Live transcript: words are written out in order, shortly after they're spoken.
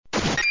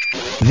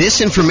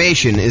This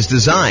information is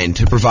designed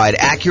to provide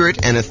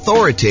accurate and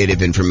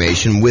authoritative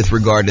information with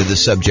regard to the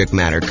subject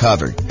matter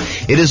covered.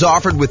 It is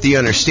offered with the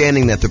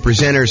understanding that the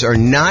presenters are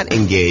not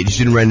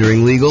engaged in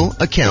rendering legal,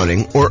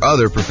 accounting, or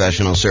other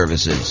professional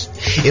services.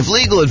 If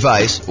legal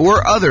advice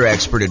or other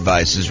expert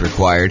advice is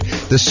required,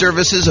 the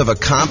services of a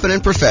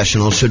competent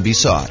professional should be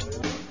sought.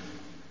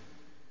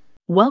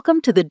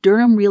 Welcome to the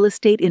Durham Real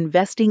Estate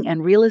Investing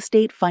and Real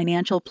Estate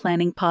Financial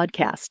Planning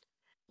Podcast.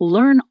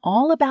 Learn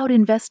all about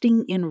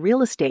investing in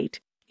real estate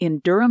in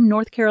Durham,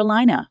 North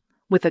Carolina,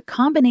 with a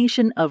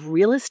combination of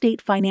real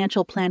estate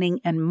financial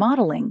planning and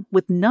modeling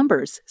with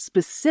numbers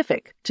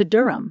specific to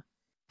Durham,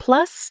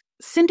 plus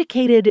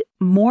syndicated,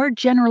 more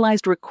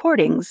generalized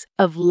recordings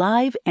of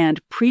live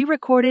and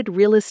pre-recorded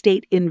real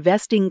estate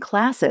investing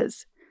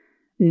classes.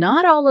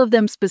 Not all of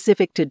them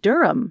specific to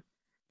Durham.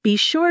 Be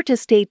sure to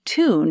stay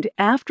tuned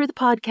after the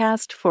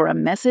podcast for a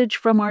message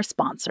from our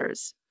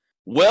sponsors.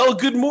 Well,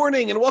 good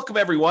morning and welcome,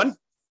 everyone.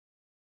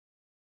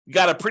 We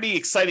got a pretty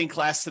exciting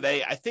class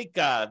today. I think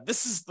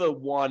this is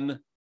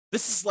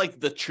like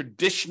the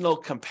traditional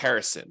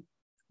comparison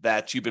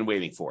that you've been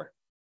waiting for.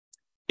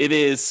 It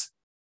is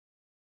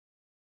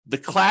the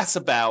class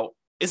about,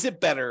 is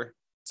it better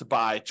to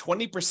buy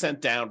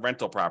 20% down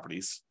rental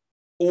properties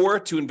or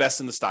to invest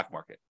in the stock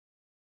market?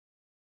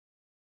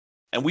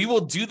 And we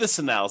will do this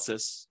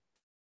analysis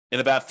in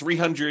about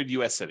 300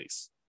 U.S.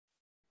 cities.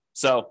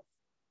 So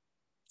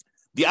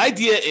the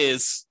idea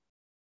is,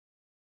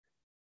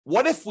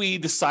 what if we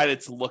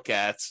decided to look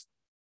at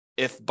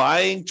if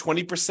buying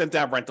 20%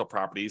 down rental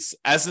properties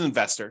as an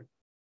investor,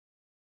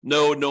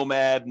 no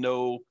nomad,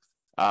 no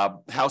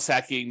house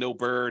hacking, no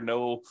BRRRR,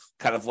 no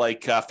kind of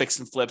like fix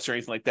and flips or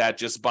anything like that,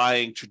 just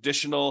buying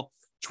traditional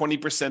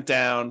 20%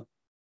 down,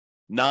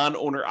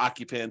 non-owner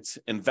occupant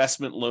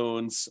investment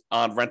loans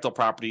on rental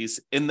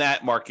properties in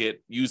that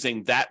market,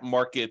 using that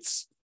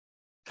market's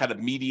kind of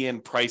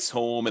median price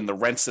home and the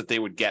rents that they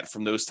would get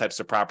from those types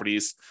of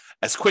properties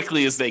as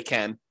quickly as they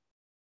can.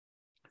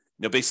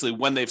 Basically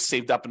when they've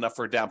saved up enough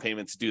for a down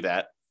payment to do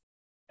that.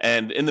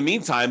 And in the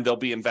meantime, they'll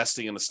be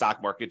investing in the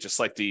stock market, just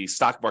like the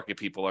stock market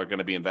people are going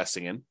to be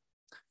investing in.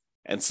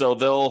 And so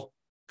they'll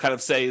kind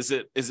of say, is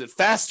it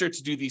faster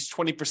to do these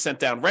 20%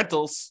 down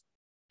rentals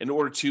in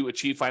order to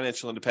achieve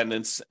financial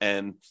independence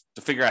and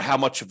to figure out how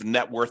much of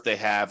net worth they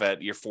have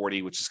at year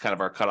 40, which is kind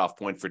of our cutoff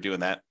point for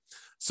doing that.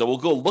 So we'll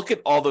go look at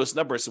all those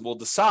numbers and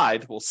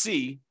we'll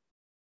see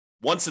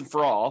once and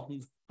for all,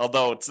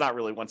 although it's not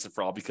really once and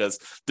for all because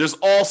there's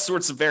all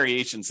sorts of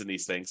variations in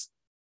these things.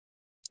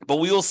 But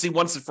we will see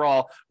once and for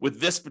all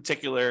with this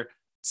particular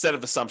set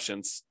of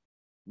assumptions,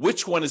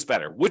 which one is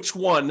better? Which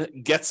one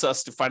gets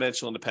us to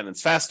financial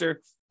independence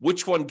faster?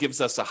 Which one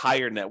gives us a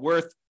higher net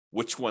worth?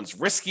 Which one's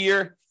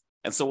riskier?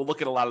 And so we'll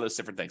look at a lot of those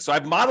different things. So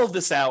I've modeled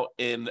this out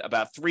in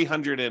about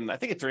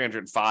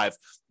 305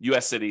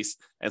 U.S. cities.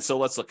 And so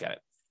let's look at it.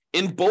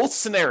 In both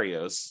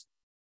scenarios,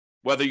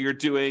 whether you're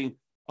doing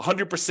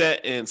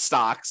 100% in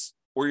stocks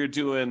or you're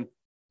doing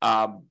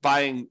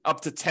buying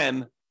up to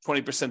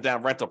 20%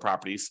 down rental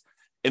properties,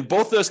 in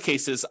both those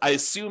cases, I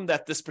assume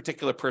that this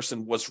particular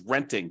person was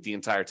renting the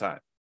entire time.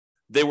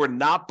 They were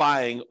not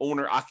buying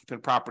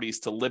owner-occupant properties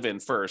to live in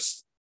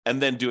first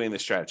and then doing the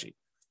strategy.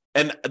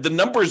 And the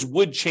numbers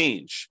would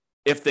change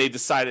if they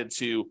decided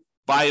to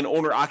buy an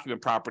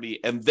owner-occupant property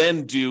and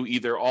then do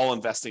either all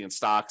investing in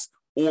stocks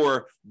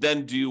or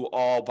then do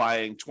all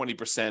buying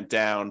 20%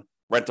 down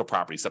rental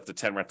properties, up to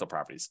 10 rental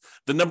properties.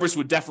 The numbers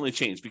would definitely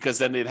change because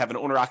then they'd have an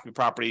owner-occupant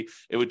property.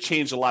 It would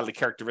change a lot of the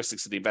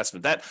characteristics of the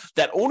investment.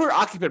 That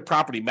owner-occupant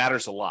property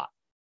matters a lot.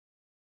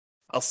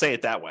 I'll say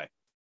it that way.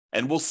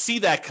 And we'll see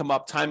that come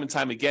up time and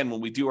time again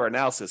when we do our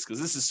analysis,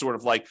 because this is sort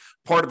of like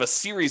part of a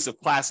series of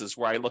classes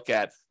where I look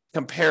at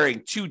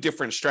comparing two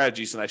different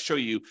strategies and I show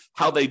you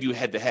how they do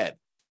head-to-head.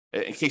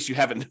 In case you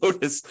haven't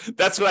noticed,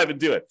 that's what I've been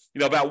doing.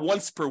 About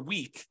once per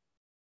week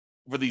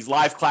for these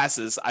live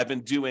classes, I've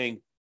been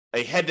doing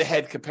a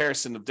head-to-head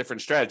comparison of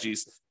different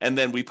strategies, and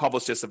then we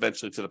publish this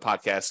eventually to the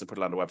podcast and put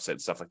it on the website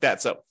and stuff like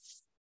that. So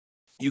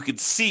you can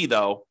see,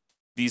 though,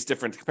 these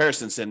different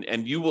comparisons,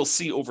 and you will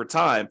see over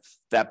time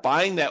that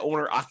buying that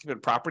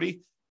owner-occupant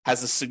property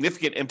has a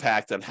significant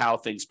impact on how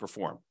things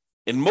perform.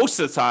 And most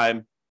of the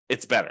time,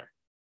 it's better.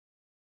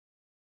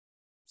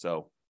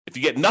 So if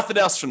you get nothing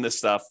else from this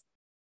stuff,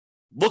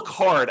 look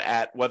hard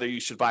at whether you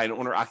should buy an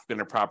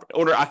owner-occupant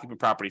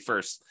property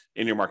first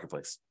in your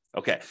marketplace.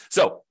 Okay,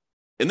 so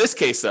in this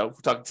case, though,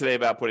 we're talking today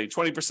about putting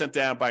 20%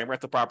 down, buying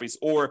rental properties,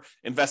 or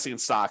investing in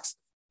stocks.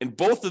 In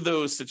both of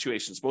those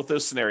situations, both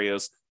those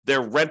scenarios,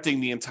 they're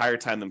renting the entire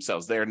time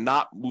themselves. They are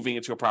not moving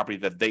into a property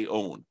that they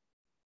own.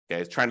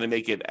 Okay, trying to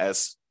make it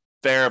as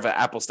fair of an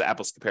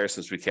apples-to-apples comparison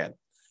as we can.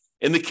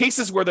 In the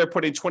cases where they're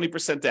putting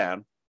 20%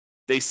 down,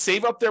 they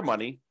save up their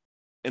money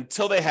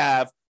until they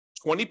have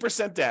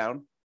 20%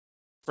 down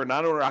for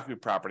non-owner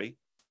occupant property,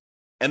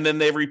 and then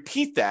they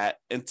repeat that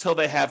until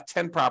they have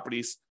 10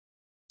 properties,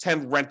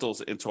 10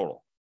 rentals in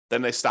total.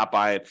 Then they stop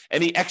buying.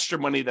 Any extra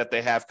money that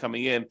they have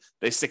coming in,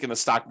 they stick in the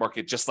stock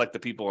market just like the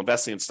people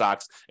investing in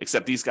stocks,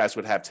 except these guys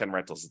would have 10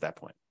 rentals at that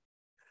point.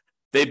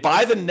 They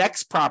buy the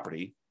next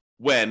property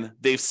when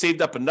they've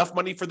saved up enough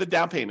money for the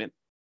down payment,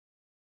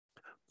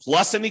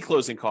 plus any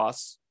closing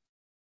costs,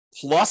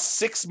 plus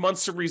 6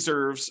 months of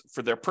reserves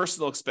for their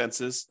personal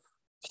expenses,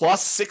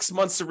 plus 6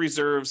 months of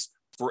reserves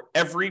for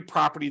every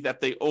property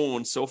that they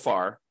own so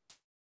far.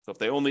 So if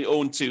they only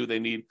own 2, they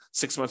need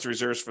 6 months of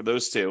reserves for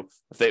those 2.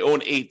 If they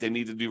own 8, they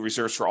need to do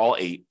reserves for all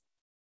 8.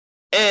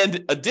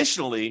 And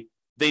additionally,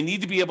 they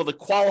need to be able to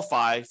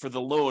qualify for the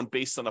loan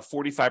based on a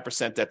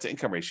 45% debt to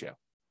income ratio.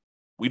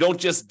 We don't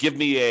just give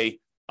me a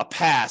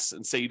pass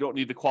and say you don't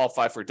need to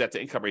qualify for a debt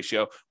to income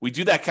ratio. We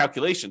do that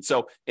calculation.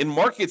 So in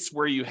markets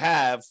where you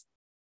have,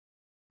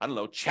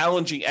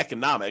 challenging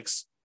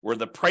economics, where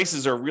the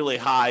prices are really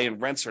high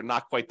and rents are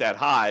not quite that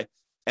high,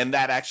 and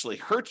that actually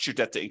hurts your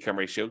debt to income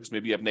ratio because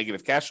maybe you have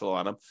negative cash flow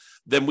on them,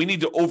 then we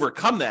need to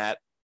overcome that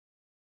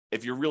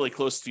if you're really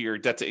close to your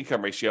debt to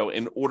income ratio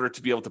in order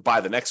to be able to buy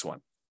the next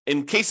one.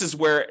 In cases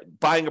where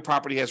buying a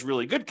property has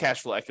really good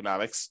cash flow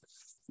economics,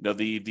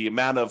 the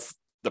amount of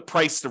the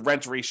price to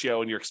rent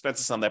ratio and your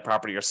expenses on that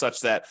property are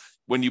such that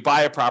when you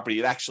buy a property,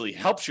 it actually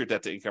helps your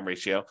debt to income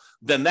ratio,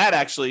 then that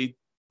actually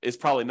is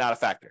probably not a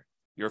factor.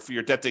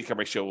 Your debt to income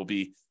ratio will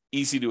be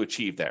easy to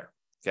achieve there.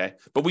 Okay.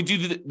 But we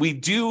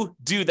do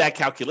that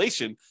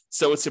calculation.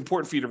 So it's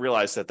important for you to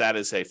realize that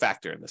is a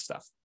factor in this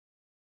stuff.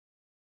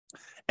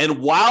 And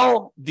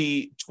while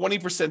the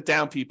 20%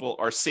 down people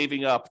are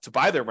saving up to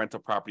buy their rental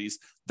properties,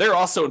 they're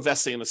also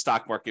investing in the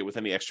stock market with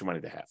any extra money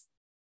they have.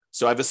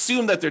 So I've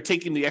assumed that they're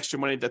taking the extra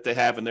money that they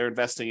have and they're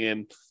investing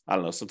in,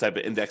 some type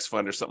of index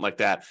fund or something like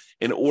that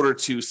in order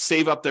to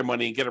save up their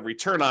money and get a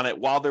return on it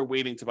while they're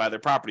waiting to buy their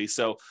property.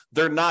 So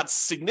they're not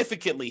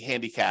significantly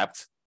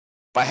handicapped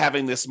by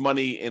having this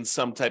money in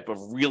some type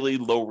of really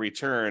low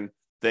return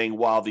thing,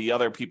 while the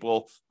other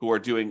people who are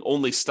doing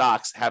only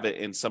stocks have it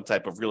in some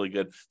type of really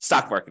good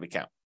stock market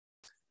account.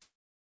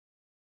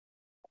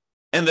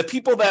 And the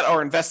people that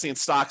are investing in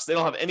stocks, they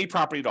don't have any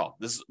property at all.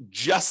 This is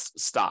just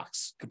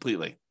stocks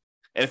completely.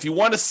 And if you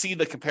want to see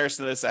the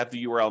comparison of this, I have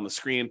the URL on the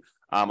screen.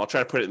 I'll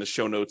try to put it in the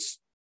show notes.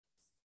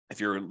 If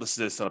you're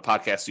listening to this on a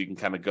podcast, so you can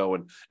kind of go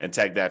and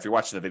tag that. If you're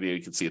watching the video,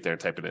 you can see it there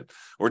and type it in.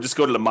 Or just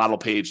go to the model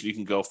page and you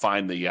can go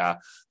find the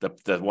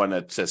one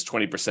that says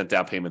 20%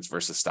 down payments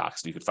versus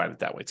stocks. And you can find it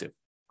that way too.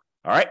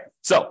 All right.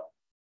 So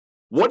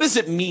what does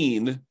it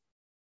mean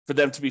for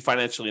them to be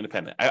financially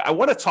independent? I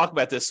want to talk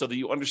about this so that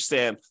you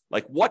understand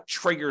what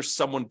triggers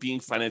someone being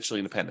financially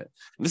independent.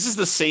 And this is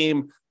the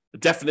same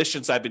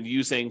definitions I've been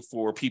using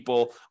for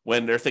people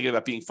when they're thinking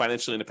about being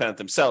financially independent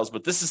themselves,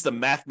 but this is the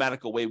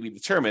mathematical way we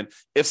determine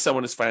if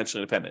someone is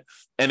financially independent.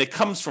 And it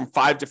comes from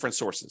 5 different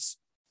sources.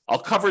 I'll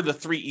cover the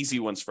 3 easy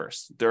ones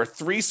first. There are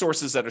 3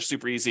 sources that are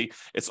super easy.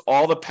 It's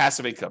all the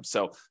passive income.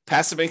 So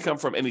passive income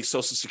from any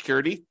Social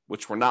Security,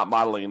 which we're not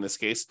modeling in this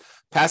case.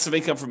 Passive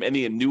income from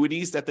any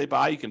annuities that they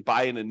buy. You can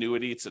buy an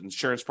annuity. It's an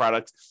insurance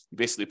product. You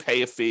basically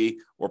pay a fee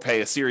or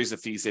pay a series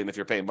of fees in if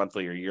you're paying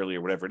monthly or yearly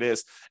or whatever it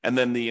is. And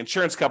then the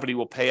insurance company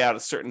will pay out a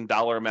certain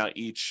dollar amount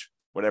each,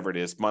 whatever it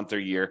is, month or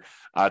year,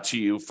 to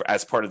you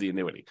as part of the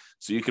annuity.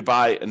 So you could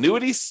buy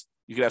annuities.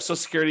 You could have Social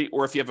Security,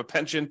 or if you have a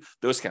pension,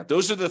 those count.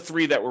 Those are the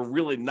 3 that we're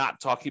really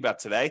not talking about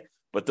today,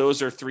 but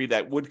those are 3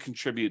 that would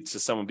contribute to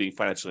someone being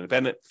financially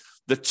independent.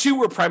 The 2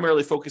 we're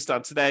primarily focused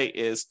on today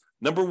is,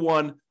 number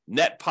 1,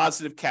 net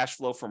positive cash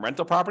flow from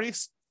rental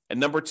properties, and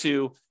number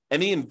 2,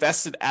 any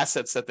invested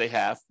assets that they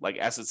have, like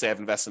assets they have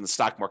invested in the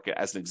stock market,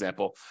 as an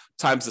example,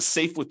 times the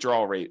safe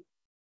withdrawal rate.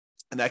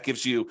 And that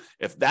gives you,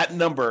 if that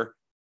number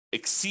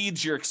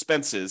exceeds your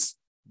expenses,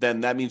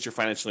 then that means you're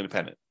financially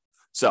independent.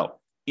 So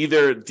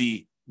either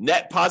the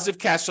net positive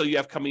cash flow you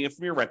have coming in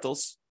from your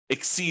rentals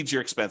exceeds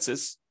your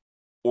expenses,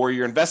 or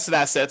your invested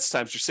assets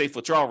times your safe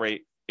withdrawal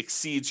rate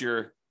exceeds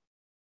your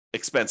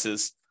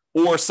expenses,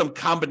 or some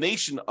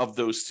combination of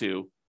those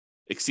 2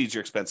 exceeds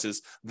your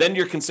expenses, then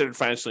you're considered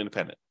financially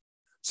independent.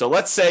 So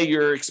let's say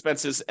your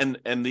expenses,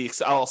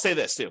 I'll say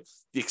this too,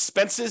 the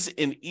expenses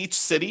in each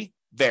city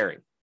vary.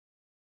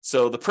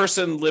 So the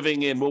person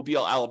living in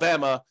Mobile,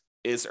 Alabama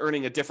is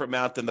earning a different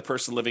amount than the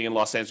person living in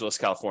Los Angeles,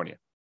 California,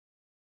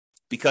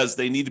 because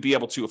they need to be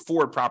able to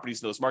afford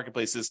properties in those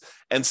marketplaces.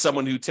 And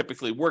someone who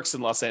typically works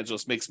in Los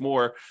Angeles makes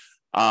more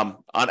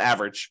on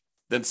average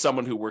than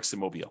someone who works in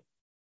Mobile.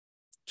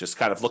 Just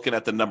kind of looking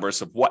at the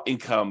numbers of what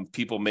income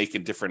people make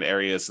in different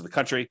areas of the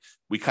country,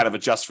 we kind of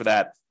adjust for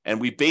that. And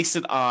we base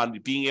it on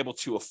being able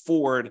to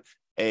afford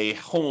a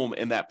home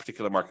in that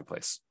particular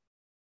marketplace.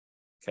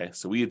 Okay,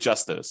 so we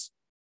adjust those.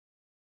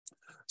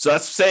 So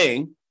that's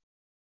saying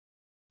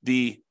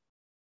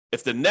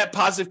if the net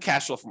positive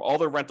cash flow from all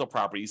their rental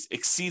properties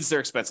exceeds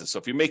their expenses. So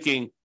if you're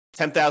making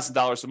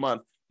 $10,000 a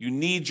month, you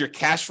need your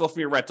cash flow from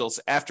your rentals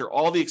after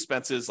all the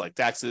expenses like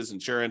taxes,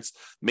 insurance,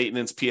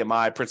 maintenance,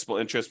 PMI, principal,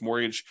 interest,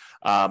 mortgage,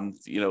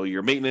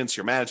 your maintenance,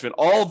 your management,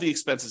 all of the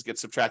expenses get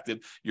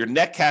subtracted. Your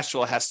net cash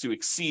flow has to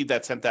exceed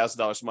that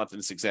 $10,000 a month in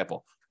this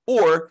example.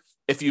 Or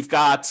if you've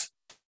got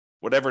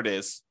whatever it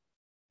is,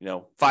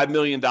 $5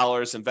 million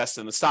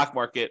invested in the stock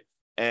market,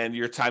 and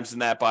you're timesing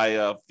that by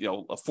a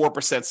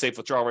 4% safe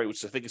withdrawal rate,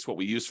 which I think is what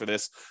we use for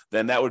this,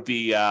 then that would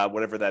be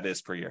whatever that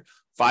is per year.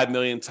 $5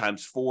 million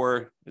times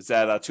 4 is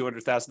that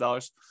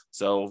 $200,000.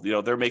 So,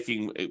 they're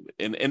making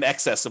in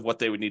excess of what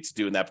they would need to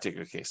do in that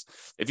particular case.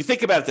 If you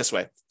think about it this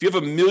way, if you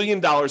have $1 million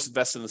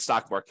invested in the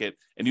stock market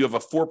and you have a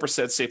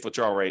 4% safe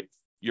withdrawal rate,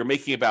 you're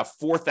making about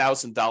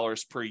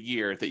 $4,000 per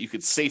year that you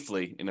could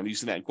safely, and I'm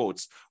using that in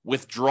quotes,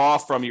 withdraw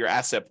from your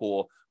asset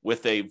pool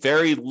with a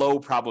very low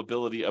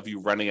probability of you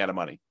running out of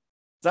money.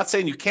 It's not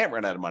saying you can't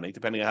run out of money,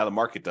 depending on how the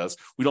market does.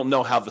 We don't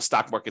know how the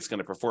stock market's going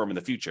to perform in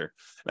the future.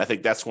 And I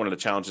think that's one of the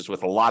challenges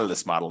with a lot of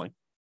this modeling.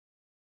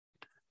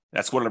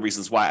 That's one of the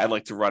reasons why I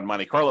like to run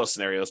Monte Carlo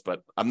scenarios,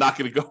 but I'm not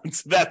going to go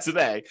into that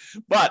today.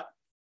 But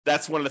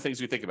that's one of the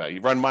things we think about. You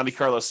run Monte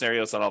Carlo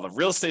scenarios on all the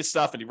real estate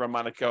stuff, and you run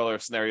Monte Carlo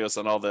scenarios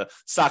on all the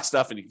stock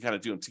stuff, and you can kind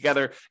of do them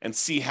together and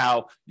see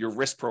how your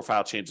risk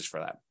profile changes for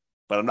that.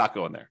 But I'm not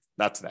going there,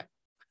 not today.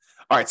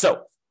 All right,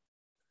 so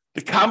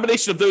the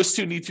combination of those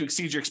two need to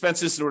exceed your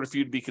expenses in order for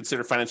you to be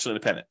considered financially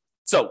independent.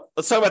 So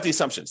let's talk about the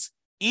assumptions.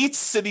 Each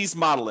city's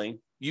modeling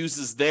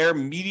uses their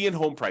median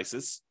home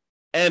prices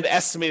and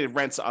estimated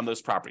rents on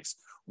those properties.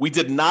 We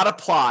did not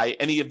apply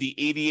any of the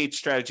 88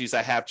 strategies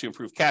I have to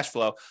improve cash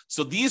flow.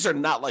 So these are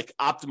not like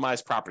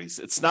optimized properties.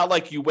 It's not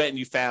like you went and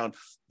you found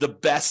the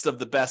best of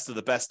the best of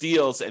the best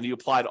deals and you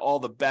applied all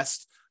the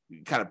best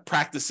kind of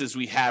practices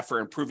we have for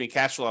improving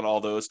cash flow on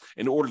all those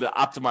in order to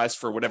optimize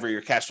for whatever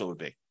your cash flow would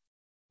be.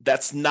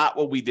 That's not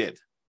what we did.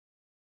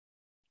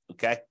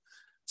 Okay.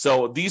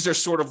 So these are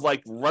sort of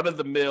like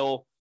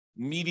run-of-the-mill,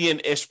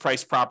 median-ish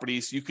price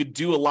properties. You could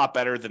do a lot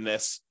better than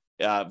this,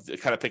 kind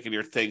of picking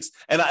your things.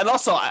 And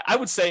also, I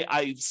would say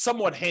I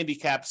somewhat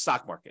handicapped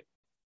stock market.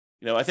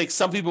 I think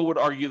some people would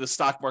argue the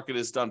stock market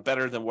has done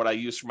better than what I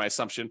used for my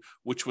assumption,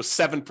 which was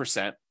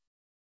 7%.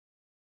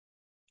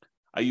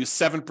 I use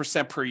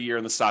 7% per year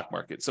in the stock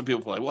market. Some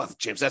people are like, well,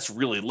 James, that's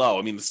really low.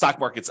 I mean, the stock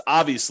market's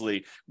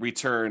obviously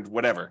returned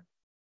whatever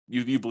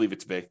you believe it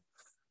to be.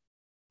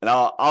 And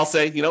I'll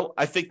say,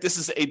 I think this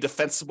is a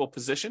defensible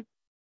position,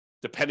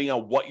 depending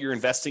on what you're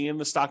investing in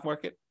the stock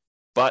market.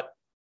 But,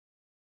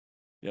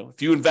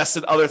 if you invest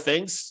in other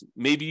things,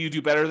 maybe you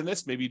do better than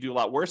this, maybe you do a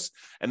lot worse.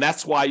 And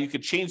that's why you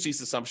could change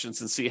these assumptions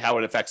and see how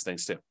it affects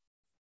things too.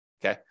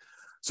 Okay.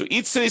 So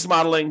each city's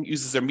modeling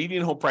uses their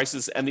median home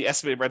prices and the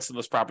estimated rents in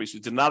those properties.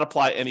 We did not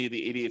apply any of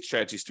the 88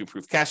 strategies to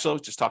improve cash flow.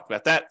 Just talked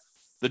about that.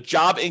 The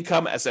job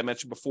income, as I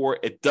mentioned before,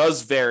 it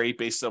does vary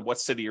based on what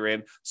city you're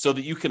in so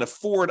that you can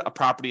afford a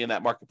property in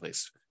that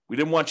marketplace. We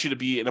didn't want you to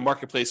be in a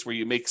marketplace where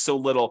you make so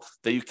little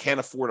that you can't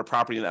afford a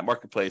property in that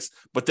marketplace.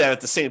 But then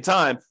at the same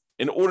time,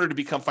 in order to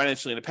become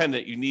financially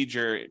independent, you need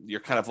your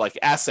kind of like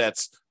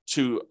assets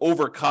to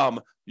overcome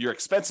your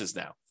expenses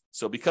now.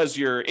 So because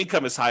your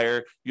income is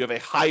higher, you have a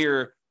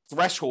higher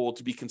threshold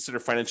to be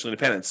considered financially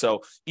independent.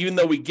 So even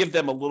though we give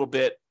them a little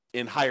bit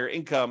in higher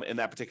income in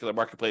that particular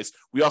marketplace,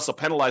 we also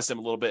penalize them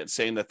a little bit,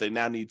 saying that they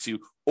now need to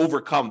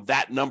overcome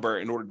that number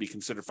in order to be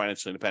considered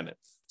financially independent.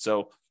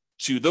 So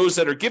to those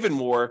that are given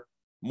more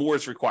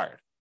is required.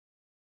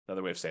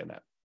 Another way of saying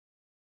that.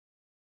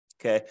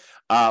 Okay.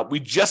 We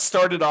just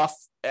started off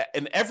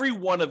in every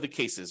one of the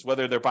cases,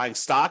 whether they're buying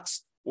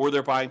stocks or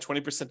they're buying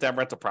 20% down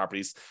rental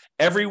properties,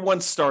 everyone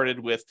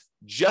started with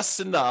just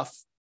enough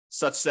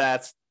such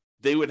that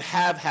they would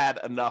have had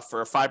enough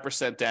for a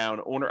 5%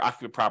 down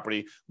owner-occupant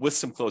property with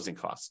some closing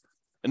costs.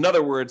 In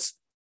other words,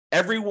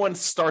 everyone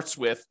starts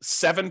with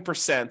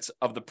 7%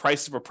 of the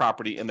price of a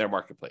property in their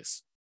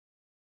marketplace.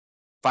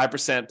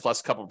 5%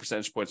 plus a couple of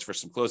percentage points for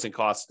some closing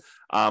costs.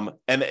 And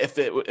if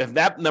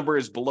that number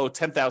is below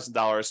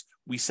 $10,000,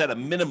 we set a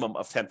minimum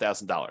of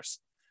 $10,000.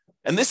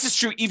 And this is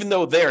true even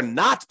though they are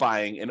not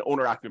buying an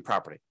owner-occupant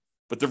property.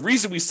 But the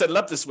reason we set it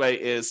up this way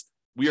is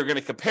we are going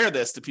to compare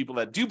this to people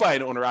that do buy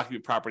an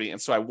owner-occupant property. And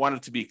so I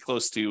wanted to be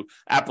close to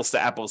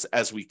apples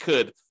as we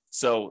could.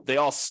 So they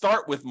all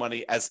start with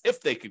money as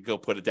if they could go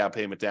put a down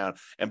payment down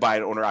and buy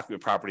an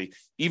owner-occupant property,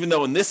 even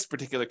though in this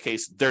particular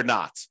case, they're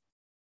not.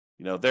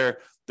 They're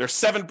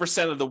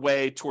 7% of the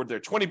way toward their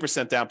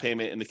 20% down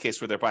payment in the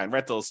case where they're buying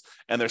rentals,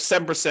 and they're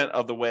 7%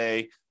 of the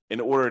way in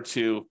order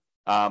to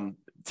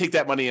take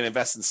that money and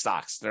invest in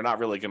stocks. They're not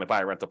really going to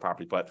buy a rental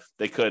property, but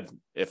they could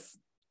if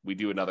we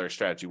do another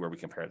strategy where we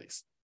compare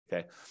these.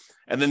 Okay.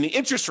 And then the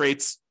interest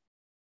rates,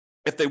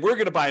 if they were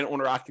going to buy an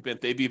owner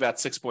occupant, they'd be about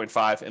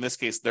 6.5. In this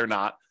case, they're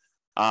not.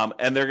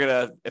 And they're going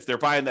to, if they're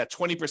buying that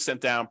 20%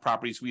 down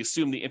properties, we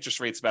assume the interest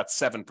rate's about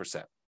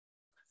 7%.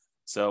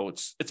 So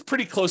it's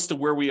pretty close to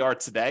where we are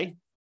today,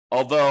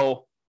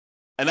 although,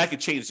 and I could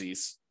change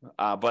these,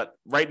 but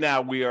right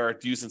now we are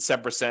using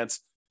 7%.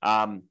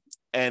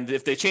 And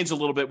if they change a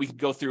little bit, we can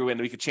go through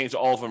and we could change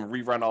all of them and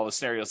rerun all the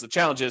scenarios. The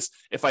challenge is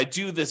if I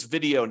do this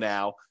video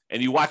now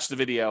and you watch the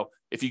video,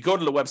 if you go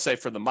to the website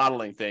for the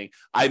modeling thing,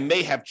 I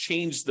may have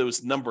changed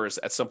those numbers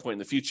at some point in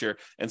the future.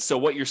 And so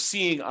what you're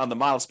seeing on the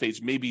models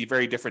page may be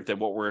very different than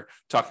what we're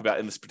talking about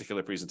in this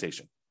particular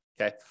presentation.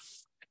 Okay.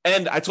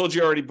 And I told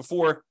you already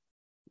before,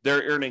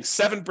 they're earning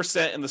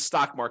 7% in the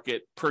stock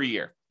market per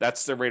year.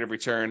 That's their rate of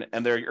return.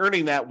 And they're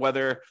earning that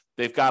whether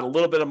they've got a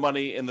little bit of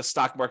money in the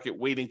stock market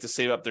waiting to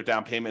save up their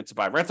down payment to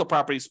buy rental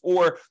properties,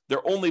 or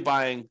they're only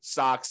buying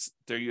stocks,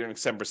 they're earning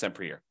 7%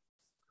 per year.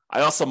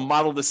 I also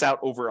modeled this out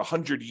over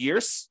 100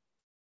 years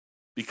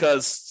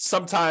because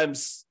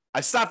sometimes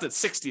I stopped at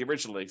 60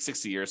 originally,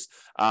 60 years.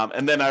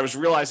 And then I was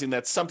realizing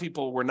that some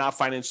people were not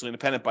financially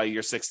independent by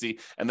year 60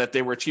 and that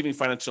they were achieving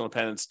financial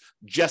independence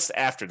just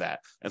after that.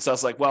 And so I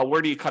was like, well,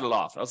 where do you cut it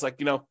off? I was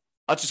like,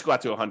 I'll just go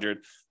out to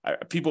 100.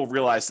 People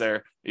realize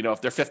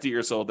if they're 50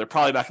 years old, they're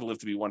probably not going to live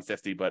to be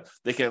 150, but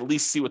they can at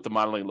least see what the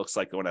modeling looks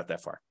like going out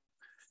that far.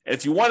 And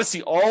if you want to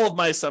see all of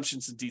my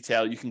assumptions in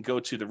detail, you can go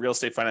to the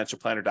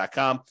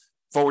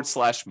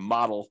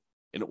realestatefinancialplanner.com/model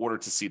in order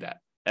to see that.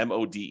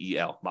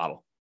 MODEL,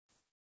 model.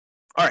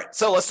 All right,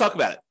 so let's talk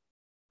about it.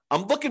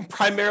 I'm looking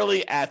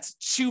primarily at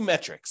two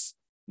metrics.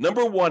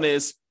 Number one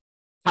is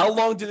how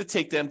long did it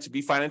take them to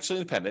be financially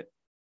independent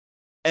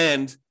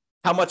and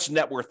how much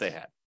net worth they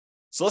had.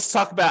 So let's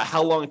talk about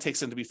how long it takes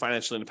them to be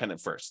financially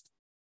independent first.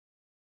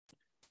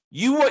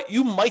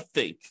 You might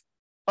think,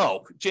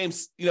 oh,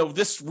 James,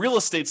 this real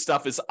estate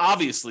stuff is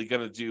obviously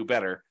going to do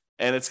better,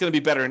 and it's going to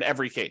be better in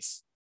every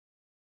case.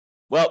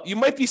 Well, you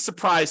might be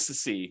surprised to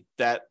see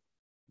that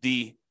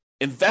the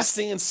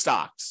investing in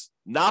stocks,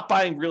 not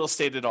buying real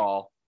estate at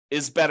all,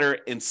 is better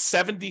in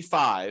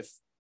 75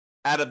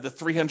 out of the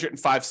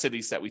 305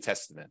 cities that we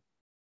tested in.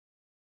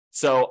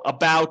 So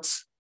about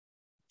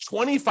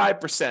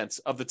 25%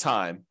 of the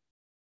time,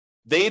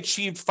 they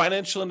achieved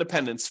financial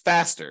independence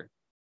faster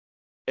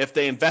if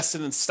they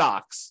invested in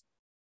stocks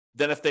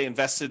than if they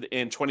invested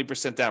in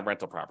 20% down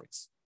rental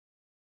properties.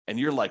 And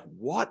you're like,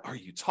 what are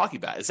you talking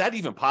about? Is that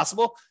even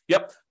possible?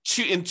 Yep.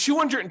 In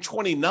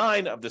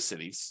 229 of the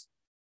cities,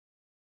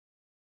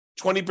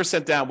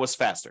 20% down was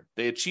faster.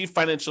 They achieved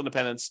financial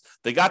independence.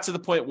 They got to the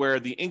point where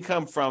the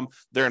income from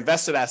their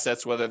invested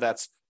assets, whether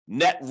that's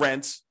net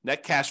rent,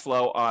 net cash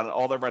flow on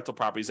all their rental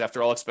properties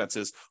after all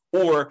expenses,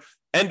 or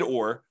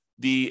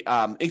the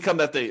income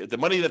the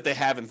money that they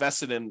have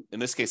invested in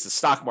this case, the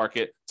stock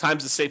market,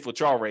 times the safe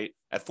withdrawal rate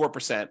at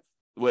 4%,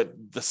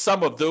 with the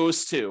sum of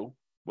those two,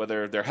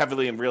 whether they're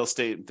heavily in real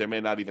estate, they may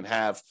not even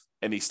have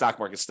any stock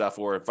market stuff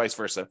or vice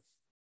versa.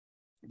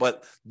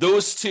 But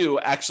those two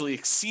actually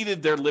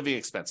exceeded their living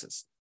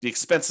expenses, the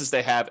expenses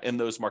they have in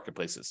those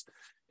marketplaces.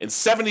 In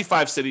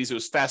 75 cities, it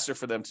was faster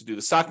for them to do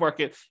the stock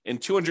market. In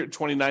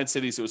 229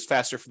 cities, it was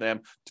faster for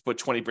them to put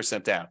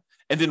 20% down.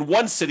 And in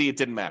one city, it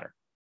didn't matter.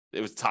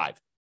 It was tied.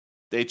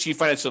 They achieved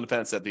financial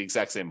independence at the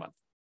exact same month.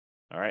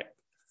 All right.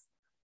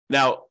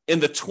 Now, in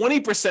the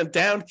 20%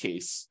 down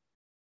case,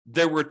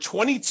 there were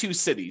 22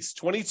 cities,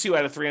 22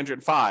 out of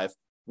 305,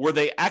 where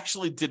they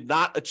actually did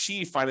not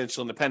achieve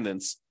financial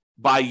independence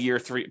by year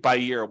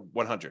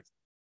 100.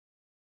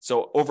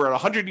 So over a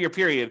 100-year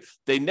period,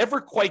 they never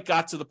quite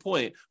got to the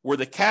point where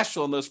the cash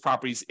flow in those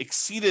properties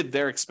exceeded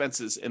their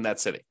expenses in that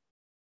city,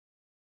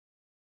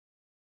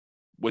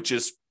 which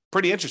is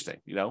pretty interesting,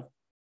 Now,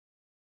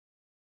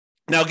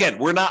 again,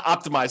 we're not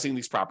optimizing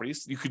these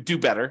properties. You could do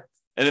better.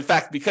 And in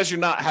fact, because you're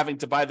not having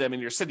to buy them in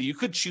your city, you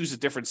could choose a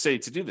different city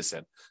to do this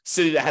in.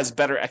 City that has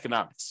better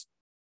economics,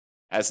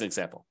 as an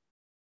example.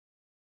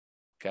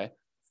 Okay.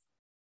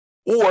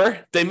 Or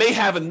they may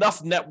have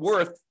enough net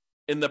worth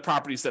in the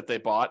properties that they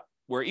bought,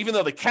 where even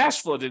though the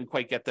cash flow didn't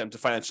quite get them to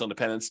financial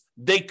independence,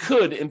 they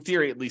could, in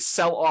theory, at least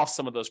sell off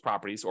some of those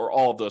properties or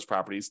all of those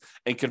properties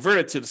and convert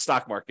it to the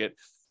stock market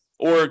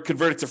or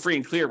convert it to free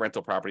and clear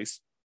rental properties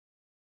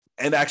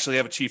and actually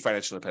have achieved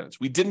financial independence.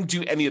 We didn't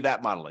do any of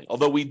that modeling,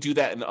 although we do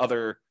that in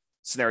other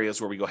scenarios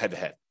where we go head to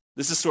head.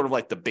 This is sort of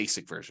like the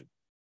basic version.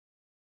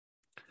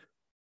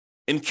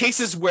 In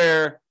cases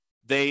where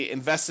they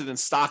invested in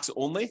stocks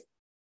only,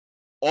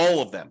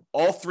 all of them,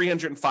 all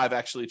 305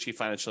 actually achieved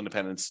financial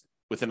independence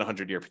within a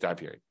 100-year time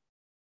period.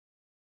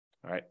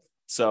 All right.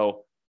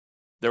 So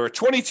there were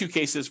 22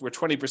 cases where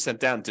 20%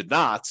 down did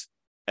not,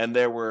 and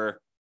there were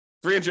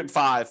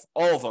 305,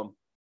 all of them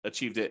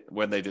achieved it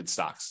when they did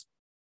stocks.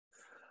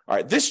 All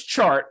right. This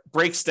chart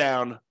breaks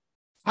down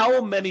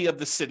how many of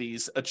the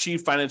cities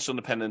achieved financial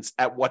independence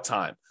at what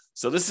time.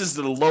 So this is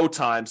the low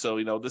time. So,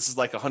 this is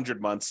like 100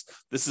 months.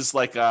 This is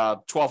like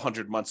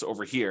 1,200 months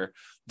over here.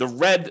 The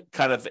red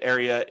kind of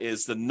area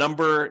is the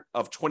number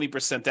of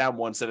 20% down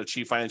ones that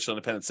achieve financial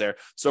independence there.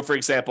 So, for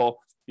example,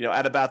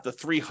 at about the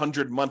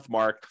 300-month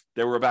mark,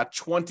 there were about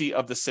 20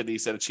 of the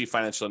cities that achieved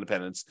financial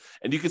independence.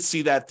 And you can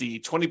see that the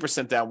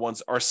 20% down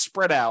ones are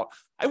spread out,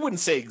 I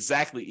wouldn't say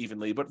exactly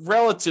evenly, but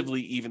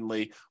relatively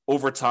evenly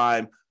over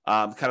time.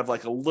 Kind of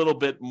like a little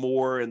bit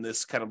more in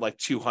this kind of like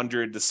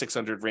 200 to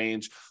 600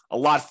 range, a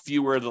lot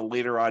fewer the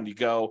later on you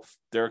go.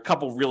 There are a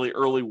couple really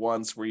early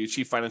ones where you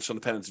achieve financial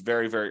independence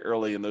very, very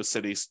early in those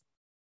cities.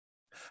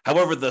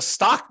 However, the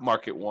stock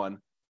market one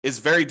is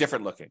very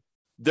different looking.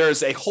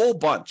 There's a whole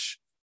bunch,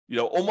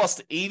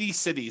 almost 80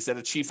 cities that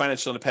achieve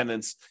financial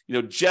independence,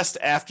 just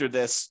after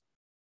this,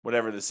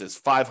 whatever this is,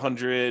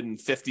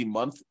 550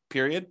 month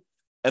period.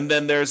 And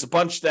then there's a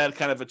bunch that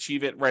kind of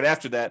achieve it right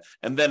after that.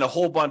 And then a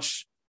whole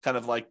bunch kind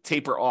of like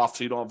taper off,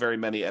 so you don't have very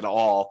many at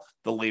all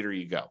the later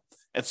you go.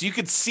 And so you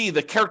can see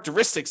the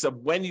characteristics of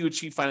when you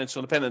achieve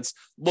financial independence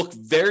look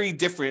very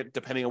different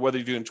depending on whether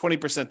you're doing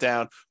 20%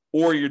 down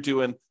or you're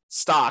doing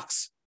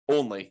stocks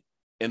only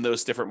in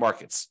those different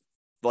markets.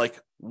 like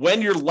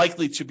when you're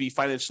likely to be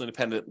financially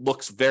independent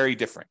looks very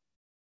different.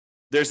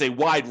 There's a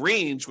wide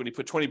range when you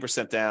put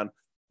 20% down.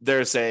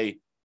 There's a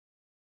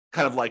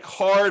kind of like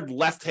hard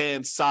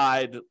left-hand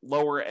side,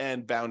 lower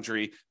end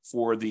boundary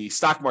for the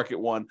stock market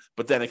one,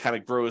 but then it kind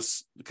of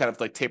grows, kind of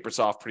like tapers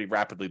off pretty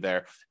rapidly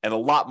there. And a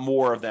lot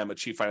more of them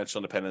achieve financial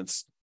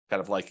independence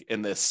kind of like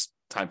in this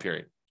time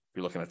period, if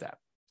you're looking at that.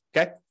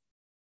 Okay.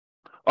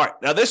 All right.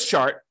 Now this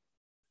chart,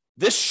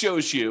 this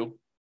shows you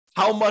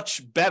how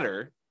much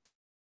better,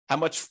 how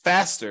much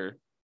faster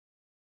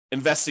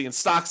investing in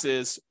stocks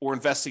is or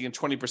investing in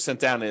 20%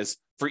 down is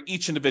for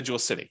each individual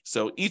city.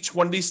 So each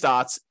one of these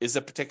dots is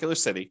a particular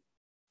city.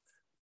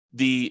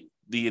 The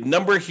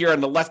number here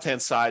on the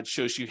left-hand side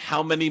shows you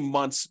how many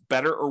months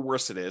better or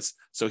worse it is.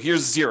 So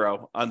here's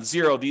 0. On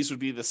 0, these would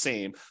be the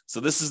same. So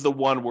this is the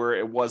one where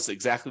it was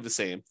exactly the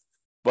same.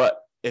 But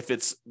if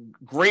it's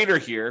greater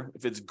here,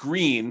 if it's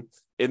green,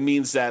 it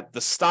means that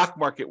the stock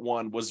market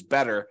one was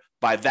better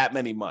by that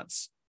many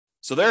months.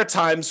 So there are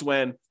times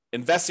when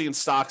investing in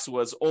stocks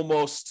was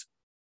almost,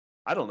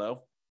 I don't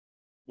know,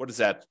 what is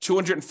that?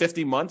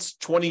 250 months,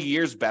 20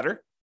 years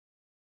better.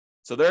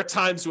 So there are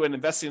times when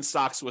investing in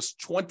stocks was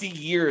 20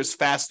 years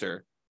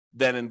faster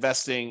than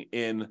investing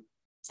in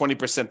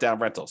 20% down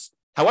rentals.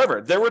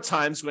 However, there were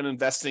times when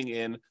investing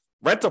in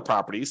rental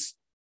properties,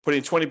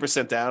 putting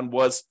 20% down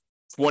was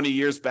 20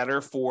 years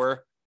better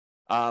for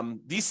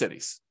these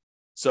cities.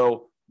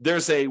 So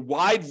there's a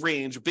wide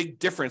range, a big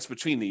difference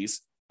between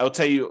these. I'll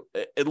tell you,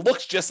 it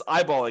looks just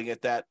eyeballing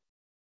it that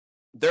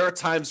there are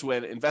times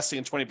when investing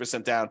in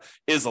 20% down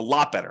is a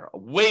lot better,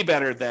 way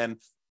better than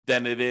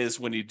it is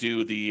when you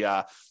do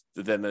the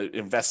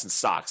invest in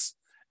stocks.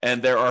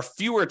 And there are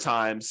fewer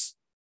times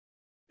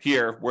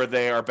here where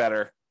they are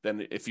better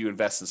than if you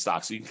invest in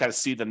stocks. So you can kind of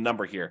see the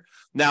number here.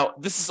 Now,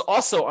 this is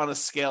also on a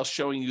scale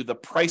showing you the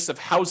price of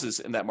houses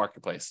in that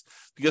marketplace,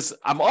 because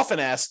I'm often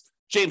asked,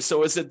 James,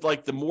 so is it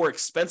like the more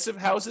expensive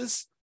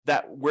houses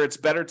that where it's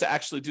better to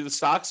actually do the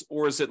stocks,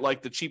 or is it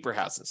like the cheaper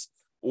houses,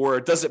 or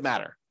does it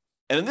matter?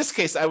 And in this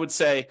case, I would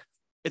say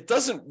it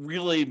doesn't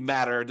really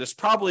matter. There's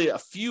probably a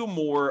few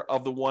more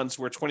of the ones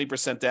where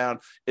 20% down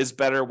is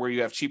better, where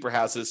you have cheaper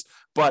houses,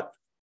 but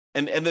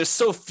and there's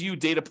so few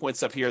data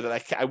points up here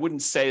that I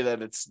wouldn't say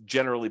that it's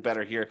generally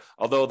better here,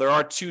 although there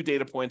are 2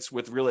 data points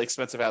with really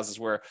expensive houses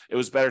where it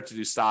was better to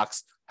do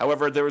stocks.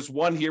 However, there was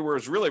one here where it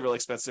was really, really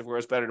expensive, where it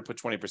was better to put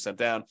 20%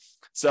 down.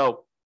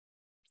 So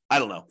I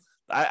don't know.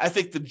 I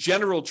think the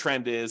general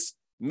trend is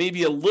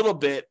maybe a little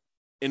bit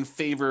in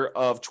favor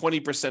of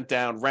 20%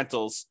 down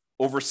rentals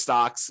over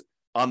stocks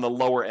on the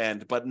lower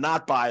end, but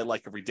not by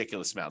like a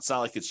ridiculous amount. It's not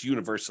like it's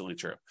universally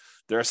true.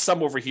 There are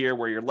some over here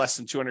where you're less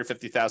than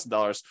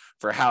 $250,000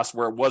 for a house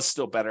where it was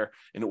still better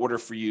in order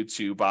for you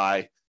to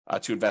buy,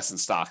 to invest in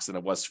stocks than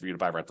it was for you to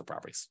buy rental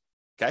properties.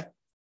 Okay.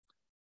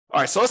 All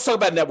right. So let's talk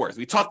about net worth.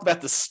 We talked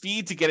about the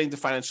speed to getting to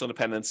financial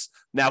independence.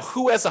 Now,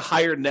 who has a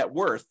higher net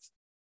worth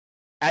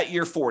at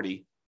year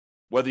 40,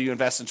 whether you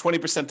invest in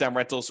 20% down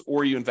rentals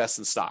or you invest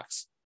in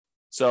stocks?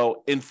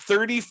 So in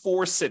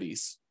 34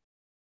 cities,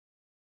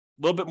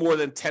 a little bit more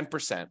than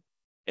 10%.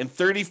 In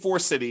 34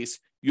 cities,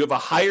 you have a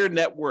higher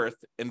net worth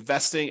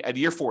investing at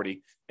year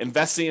 40,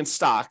 investing in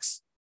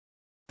stocks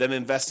than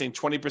investing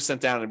 20%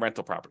 down in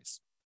rental properties.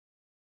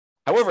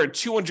 However, in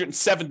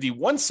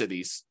 271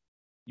 cities,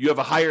 you have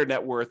a higher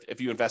net worth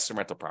if you invest in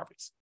rental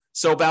properties.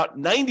 So about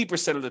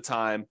 90% of the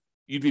time,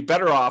 you'd be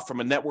better off from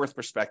a net worth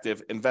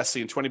perspective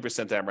investing in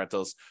 20% down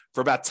rentals.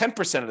 For about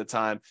 10% of the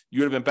time, you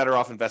would have been better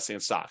off investing in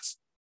stocks,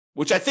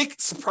 which I think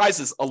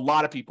surprises a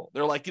lot of people.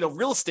 They're like,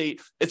 real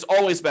estate, it's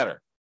always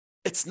better.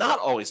 It's not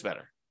always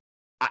better.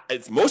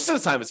 Most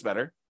of the time it's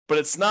better, but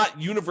it's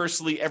not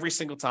universally every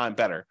single time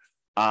better.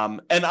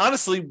 And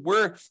honestly,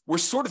 we're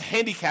sort of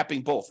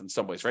handicapping both in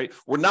some ways, right?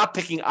 We're not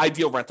picking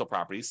ideal rental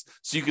properties.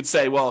 So you could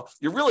say, well,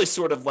 you're really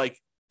sort of like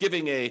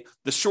giving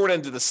the short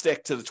end of the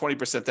stick to the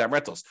 20% down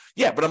rentals.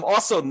 Yeah, but I'm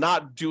also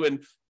not doing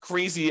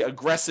crazy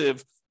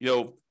aggressive,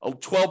 a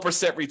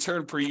 12%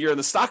 return per year in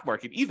the stock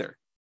market either.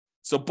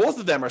 So both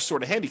of them are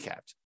sort of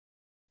handicapped.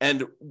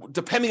 And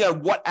depending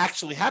on what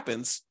actually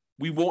happens,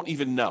 we won't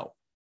even know.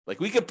 Like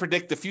we could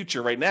predict the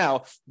future right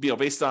now,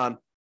 based on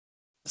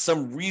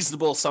some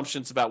reasonable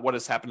assumptions about what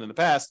has happened in the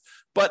past.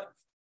 But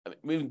I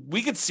mean,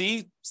 we could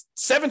see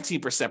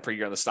 17% per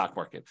year on the stock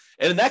market.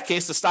 And in that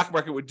case, the stock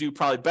market would do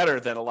probably better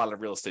than a lot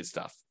of real estate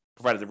stuff,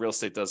 provided the real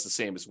estate does the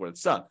same as what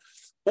it's done.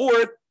 Or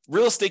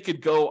real estate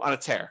could go on a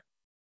tear.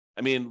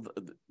 I mean,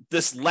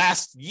 this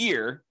last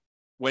year,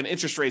 when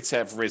interest rates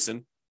have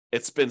risen,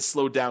 it's been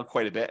slowed down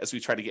quite a bit as we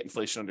try to get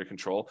inflation under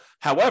control.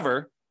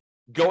 However,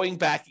 going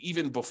back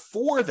even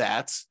before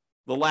that,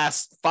 the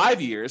last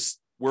 5 years,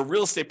 where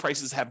real estate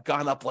prices have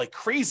gone up like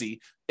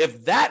crazy,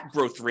 if that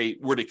growth rate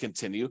were to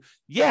continue,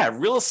 yeah,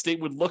 real estate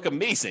would look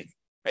amazing,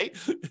 right?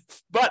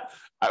 But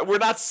We're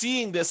not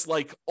seeing this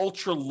like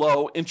ultra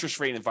low interest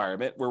rate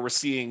environment where we're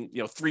seeing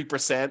 3%,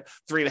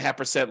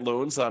 3.5%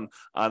 loans on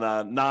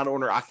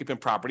non-owner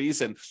occupant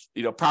properties, and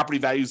property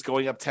values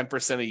going up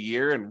 10% a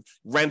year and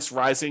rents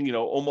rising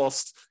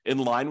almost in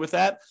line with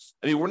that.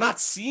 I mean, we're not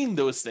seeing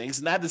those things,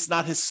 and that is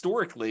not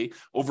historically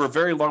over a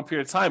very long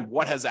period of time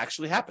what has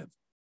actually happened.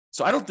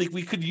 So I don't think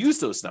we could use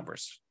those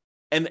numbers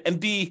and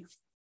be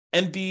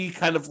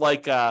kind of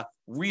like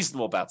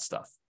reasonable about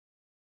stuff,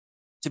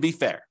 to be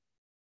fair.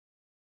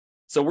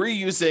 So we're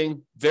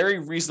using very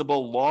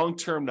reasonable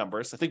long-term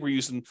numbers. I think we're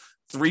using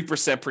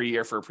 3% per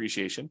year for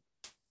appreciation.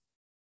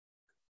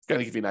 Kind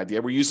of give you an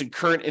idea. We're using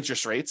current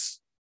interest rates,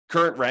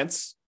 current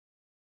rents.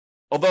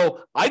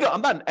 Although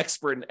I'm not an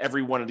expert in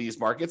every one of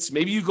these markets.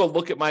 Maybe you go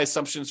look at my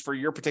assumptions for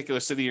your particular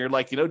city. And you're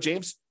like,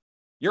 James,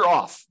 you're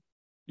off.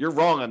 You're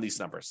wrong on these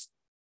numbers.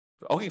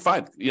 Okay,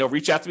 fine.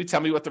 Reach out to me.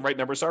 Tell me what the right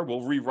numbers are.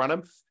 We'll rerun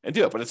them and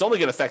do it. But it's only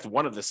going to affect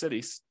one of the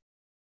cities.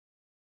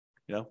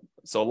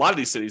 So a lot of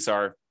these cities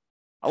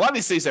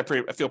I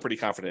feel pretty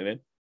confident in.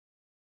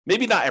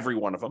 Maybe not every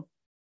one of them.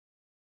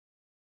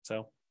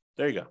 So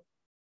there you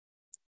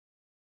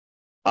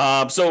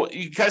go. So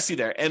you kind of see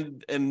there,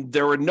 and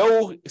there were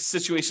no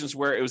situations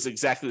where it was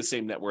exactly the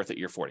same net worth at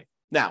year 40.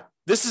 Now,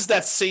 this is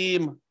that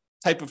same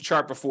type of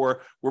chart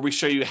before where we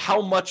show you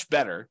how much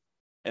better,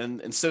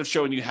 and instead of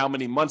showing you how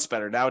many months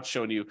better, now it's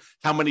showing you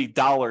how many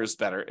dollars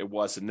better it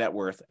was in net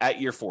worth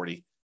at year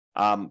 40,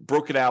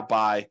 broken out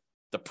by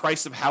the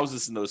price of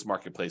houses in those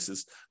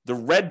marketplaces. The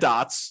red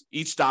dots,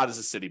 each dot is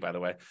a city, by the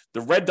way. The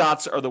red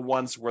dots are the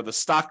ones where the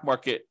stock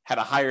market had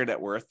a higher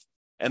net worth,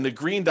 and the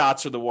green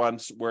dots are the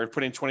ones where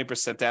putting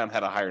 20% down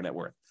had a higher net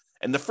worth.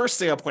 And the first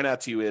thing I'll point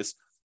out to you is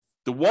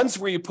the ones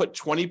where you put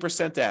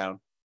 20% down,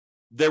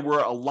 there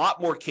were a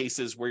lot more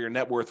cases where your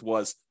net worth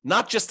was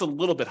not just a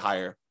little bit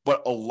higher,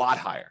 but a lot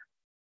higher.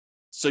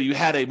 So you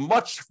had a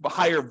much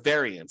higher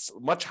variance,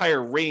 much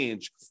higher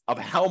range of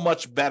how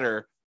much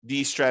better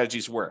these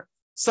strategies were.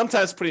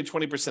 Sometimes putting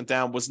 20%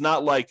 down was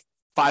not like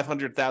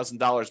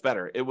 $500,000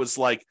 better. It was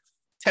like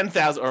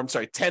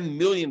 $10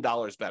 million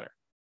better,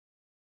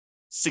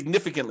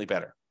 significantly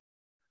better.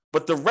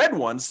 But the red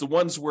ones, the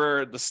ones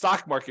where the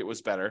stock market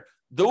was better,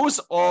 those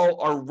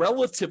all are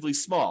relatively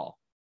small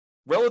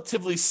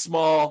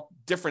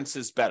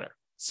differences better.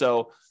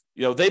 So,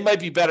 they might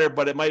be better,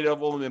 but it might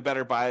have only been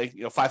better by,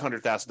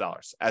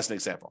 $500,000 as an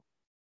example.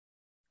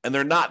 And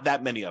there are not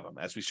that many of them,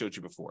 as we showed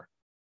you before.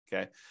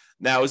 Okay.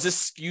 Now, is this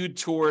skewed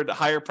toward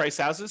higher price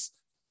houses?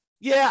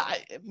 Yeah,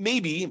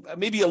 maybe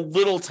a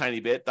little tiny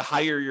bit. The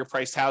higher your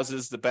priced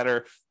houses, the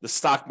better the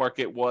stock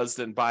market was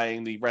than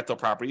buying the rental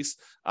properties.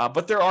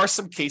 But there are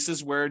some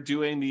cases where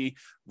doing the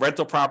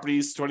rental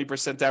properties,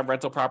 20% down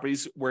rental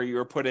properties, where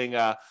you're putting,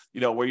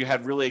 where you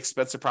had really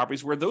expensive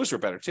properties, where those were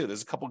better too.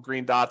 There's a couple of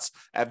green dots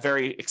at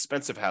very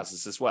expensive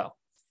houses as well.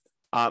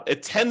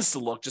 It tends to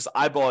look, just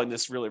eyeballing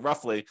this really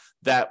roughly,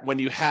 that when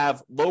you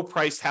have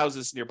low-priced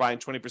houses and you're buying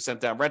 20%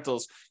 down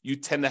rentals, you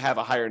tend to have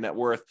a higher net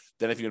worth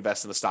than if you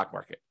invest in the stock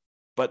market.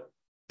 But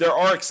there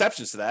are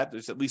exceptions to that.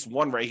 There's at least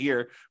one right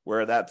here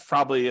where that's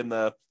probably in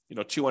the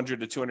 $200,000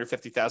 to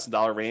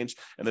 $250,000 range,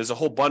 and there's a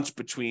whole bunch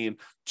between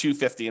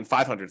 $250,000 and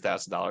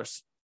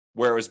 $500,000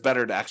 where it was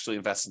better to actually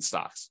invest in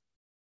stocks.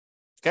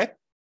 Okay.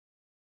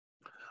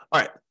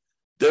 All right.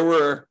 There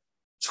were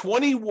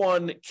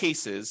 21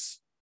 cases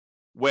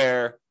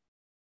where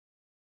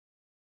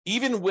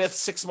even with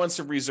 6 months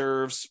of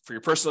reserves for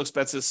your personal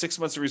expenses, 6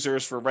 months of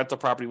reserves for a rental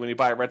property when you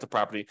buy a rental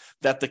property,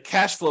 that the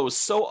cash flow is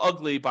so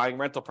ugly buying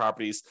rental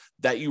properties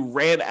that you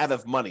ran out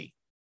of money.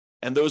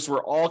 And those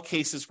were all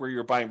cases where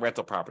you're buying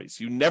rental properties.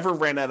 You never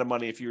ran out of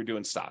money if you were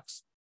doing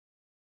stocks.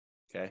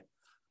 Okay.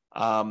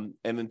 And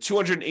in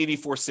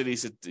 284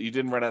 cities, you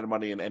didn't run out of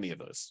money in any of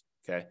those.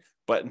 Okay.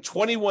 But in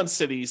 21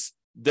 cities,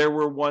 there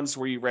were ones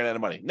where you ran out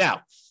of money.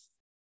 Now,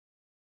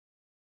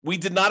 we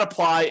did not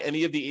apply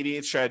any of the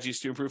 88 strategies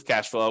to improve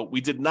cash flow.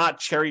 We did not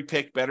cherry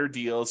pick better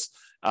deals.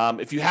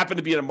 If you happen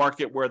to be in a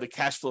market where the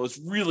cash flow is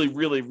really,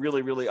 really,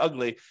 really, really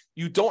ugly,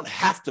 you don't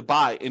have to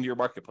buy in your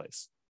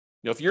marketplace.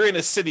 If you're in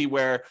a city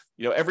where,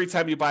 every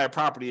time you buy a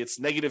property, it's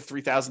negative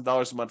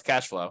 $3,000 a month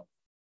cash flow,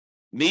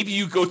 maybe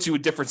you go to a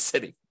different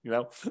city.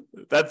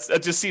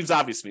 That just seems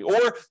obvious to me.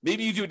 Or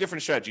maybe you do a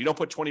different strategy. You don't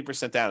put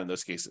 20% down in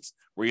those cases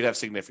where you'd have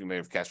significant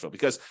negative cash flow,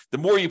 because the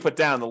more you put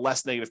down, the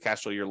less negative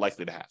cash flow you're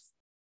likely to have.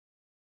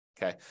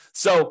 Okay,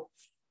 so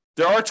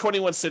there are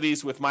 21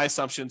 cities with my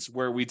assumptions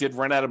where we did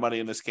run out of money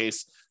in this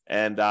case,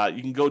 and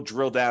you can go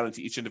drill down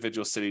into each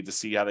individual city to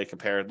see how they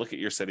compare. Look at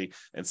your city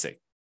and see.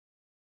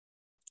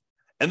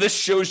 And this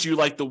shows you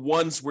like the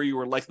ones where you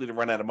were likely to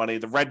run out of money.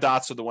 The red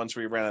dots are the ones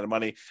where you ran out of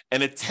money,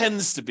 and it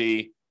tends to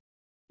be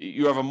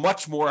you have a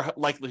much more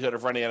likelihood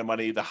of running out of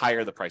money the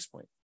higher the price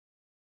point.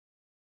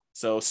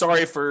 So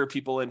sorry for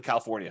people in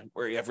California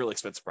where you have really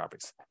expensive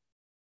properties.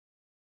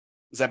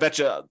 Because I bet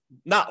you,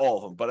 not all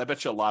of them, but I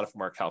bet you a lot of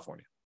them are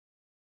California.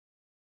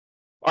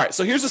 All right,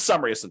 so here's a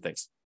summary of some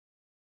things.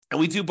 And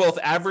we do both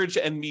average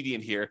and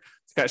median here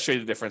to kind of show you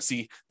the difference.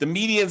 See, the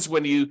medians,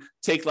 when you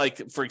take,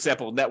 like, for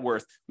example, net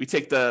worth, we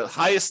take the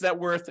highest net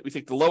worth, we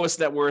take the lowest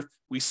net worth,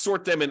 we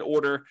sort them in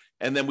order,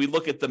 and then we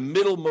look at the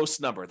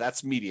middlemost number.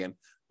 That's median.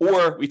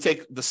 Or we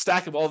take the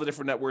stack of all the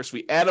different net worths,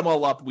 we add them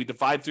all up, we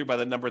divide through by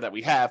the number that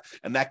we have,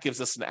 and that gives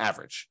us an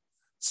average.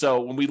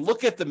 So when we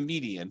look at the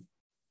median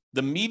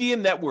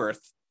net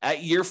worth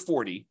at year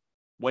 40,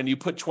 when you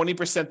put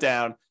 20%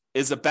 down,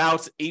 is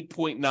about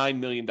 $8.9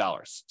 million.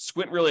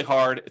 Squint really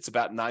hard, it's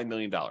about $9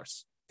 million.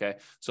 Okay,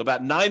 so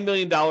about $9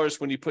 million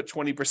when you put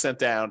 20%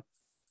 down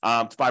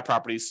to buy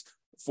properties.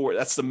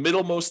 That's the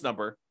middlemost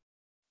number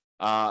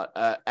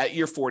at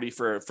year 40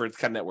 for kind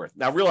of net worth.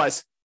 Now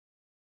realize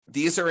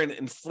these are in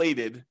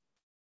inflated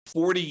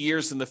 40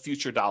 years in the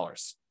future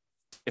dollars.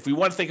 If we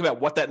want to think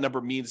about what that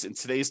number means in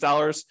today's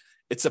dollars,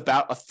 it's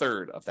about a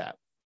third of that.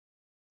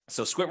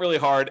 So squint really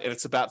hard, and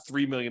it's about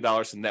 $3 million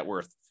in net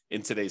worth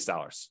in today's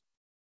dollars.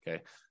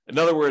 Okay. In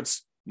other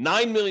words,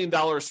 $9 million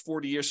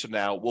 40 years from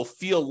now will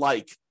feel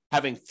like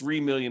having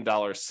 $3 million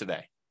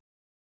today.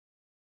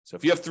 So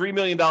if you have $3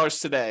 million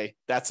today,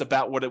 that's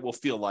about what it will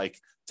feel like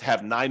to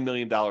have $9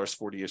 million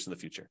 40 years in the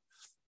future,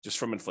 just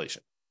from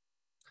inflation.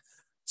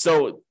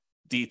 So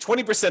the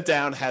 20%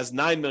 down has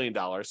 $9 million,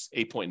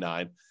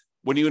 8.9.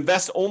 When you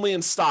invest only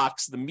in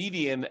stocks, the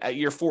median at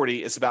year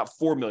 40 is about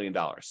 $4 million.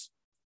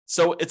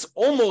 So it's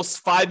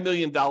almost $5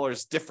 million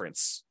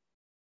difference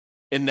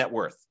in net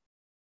worth.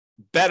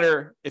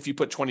 Better if you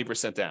put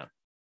 20% down.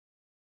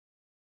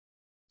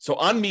 So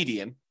on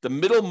median, the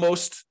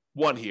middlemost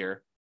one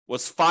here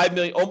was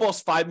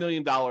almost $5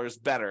 million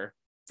better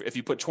if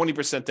you put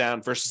 20%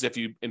 down versus if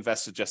you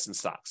invested just in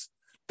stocks.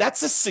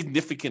 That's a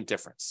significant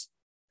difference.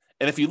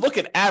 And if you look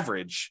at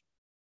average,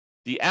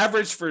 the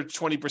average for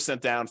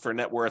 20% down for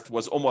net worth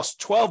was almost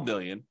 12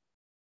 million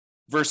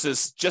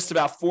versus just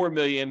about 4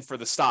 million for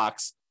the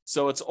stocks.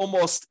 So it's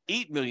almost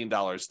 $8 million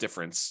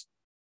difference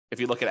if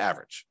you look at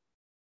average.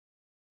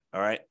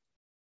 All right.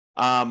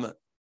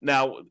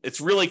 Now,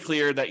 it's really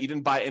clear that you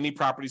didn't buy any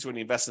properties when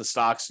you invest in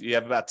stocks. You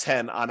have about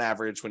 10 on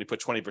average when you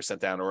put 20%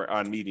 down, or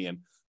on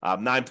median,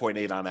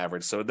 9.8 on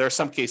average. So there are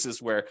some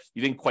cases where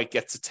you didn't quite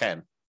get to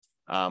 10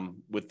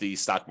 with the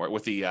stock market,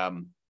 with the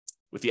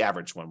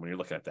average one when you're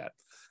looking at that.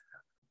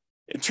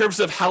 In terms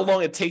of how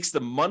long it takes, the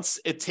months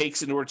it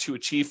takes in order to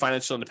achieve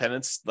financial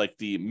independence, like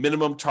the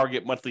minimum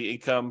target monthly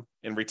income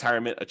in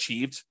retirement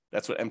achieved,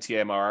 that's what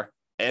MTMIR,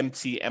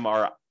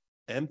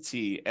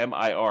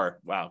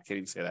 wow, can't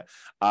even say that,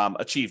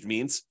 achieved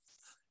means.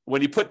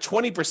 When you put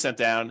 20%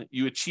 down,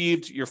 you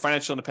achieved your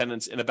financial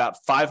independence in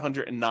about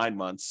 509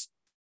 months.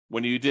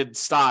 When you did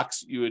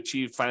stocks, you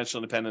achieved financial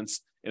independence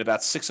in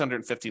about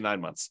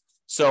 659 months.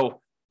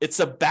 So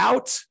it's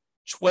about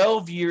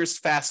 12 years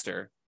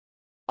faster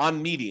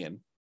on median,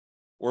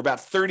 or about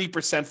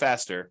 30%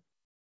 faster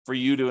for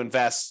you to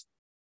invest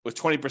with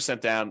 20%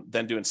 down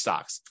than doing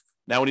stocks.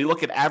 Now, when you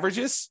look at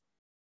averages,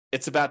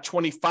 it's about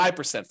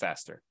 25%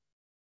 faster.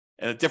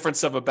 And a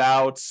difference of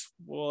about,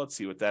 well, let's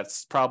see what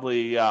that's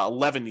probably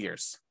 11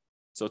 years.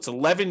 So it's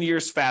 11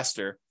 years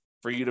faster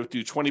for you to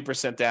do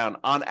 20% down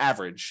on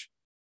average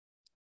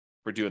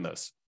for doing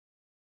those.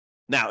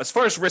 Now, as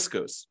far as risk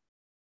goes,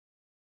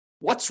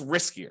 what's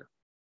riskier?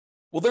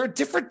 Well, there are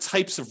different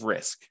types of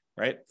risk,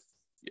 right?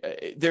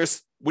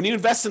 When you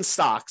invest in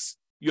stocks,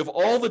 you have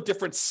all the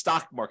different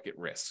stock market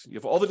risks. You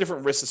have all the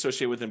different risks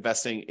associated with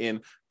investing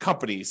in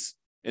companies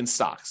in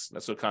stocks.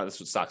 That's what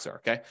stocks are,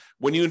 okay?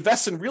 When you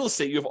invest in real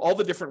estate, you have all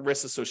the different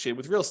risks associated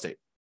with real estate.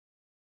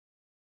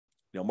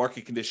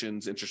 Market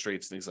conditions, interest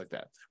rates, things like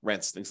that,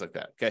 rents, things like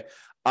that, okay?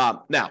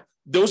 Now,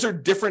 those are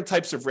different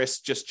types of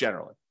risks just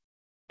generally.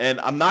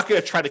 And I'm not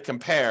going to try to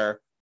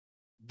compare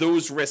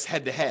those risks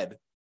head to head,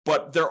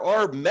 but there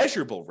are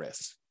measurable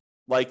risks.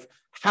 Like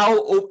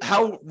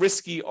how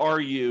risky are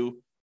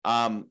you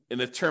in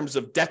the terms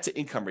of debt to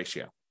income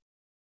ratio?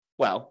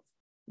 Well,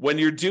 when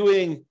you're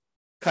doing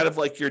kind of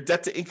like your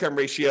debt to income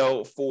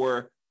ratio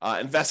for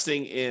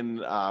investing in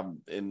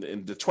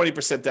the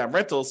 20% down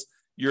rentals,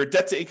 your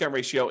debt to income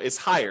ratio is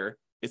higher.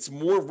 It's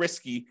more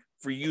risky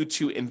for you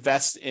to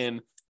invest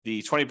in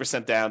the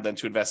 20% down than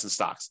to invest in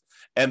stocks.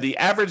 And the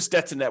average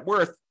debt to net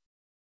worth,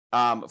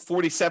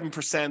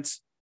 47%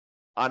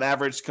 on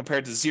average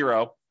compared to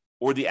zero,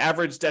 or the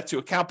average debt to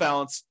account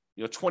balance,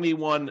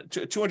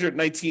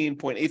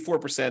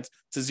 219.84%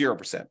 to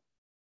 0%.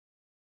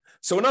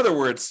 So in other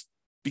words,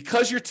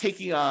 because you're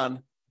taking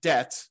on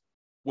debt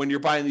when you're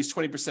buying these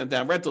 20%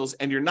 down rentals,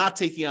 and you're not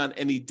taking on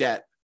any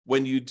debt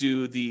when you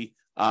do the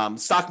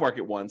stock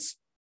market ones,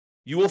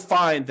 you will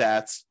find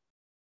that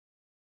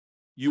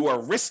you are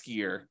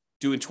riskier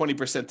doing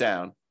 20%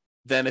 down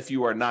than if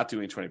you are not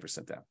doing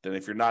 20% down, than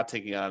if you're not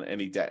taking on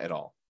any debt at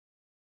all.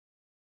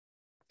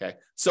 Okay,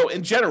 so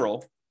in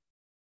general,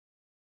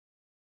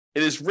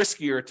 it is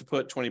riskier to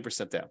put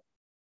 20% down.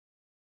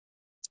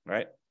 All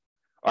right.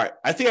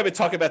 I think I've been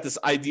talking about this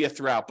idea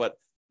throughout, but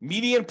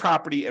median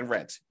property and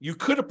rent. You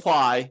could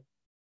apply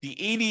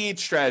the 88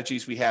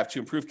 strategies we have to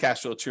improve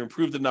cash flow, to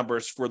improve the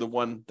numbers for the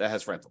one that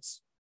has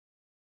rentals.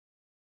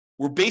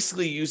 we're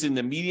basically using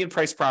the median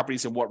price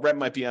properties and what rent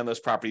might be on those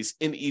properties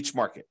in each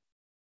market.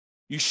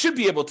 You should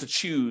be able to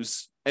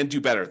choose and do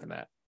better than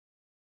that.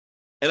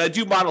 And I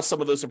do model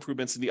some of those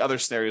improvements in the other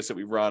scenarios that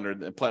we run or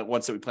the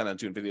ones that we plan on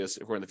doing videos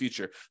for in the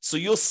future. So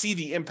you'll see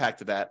the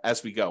impact of that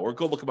as we go, or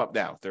go look them up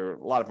now. There are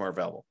a lot of them are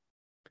available.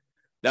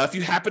 Now, if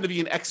you happen to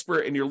be an expert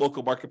in your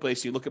local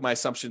marketplace, you look at my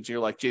assumptions, and you're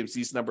like, James,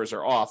 these numbers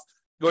are off,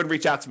 go ahead and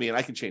reach out to me and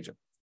I can change them.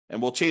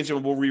 And we'll change them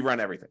and we'll rerun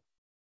everything.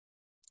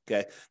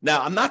 Okay.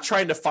 Now, I'm not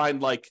trying to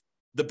find like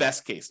the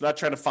best case. I'm not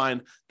trying to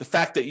find the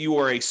fact that you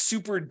are a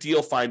super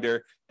deal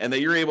finder and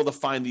that you're able to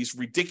find these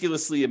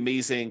ridiculously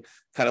amazing,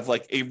 kind of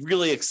like a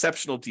really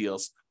exceptional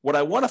deals. What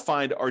I want to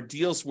find are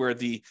deals where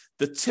the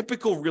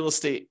typical real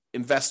estate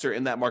investor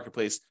in that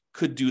marketplace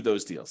could do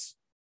those deals.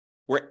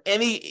 Where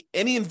any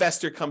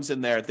investor comes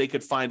in there, they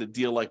could find a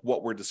deal like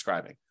what we're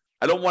describing.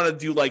 I don't want to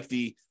do like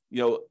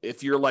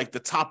if you're like the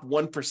top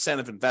 1%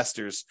 of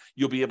investors,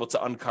 you'll be able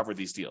to uncover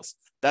these deals.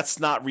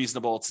 That's not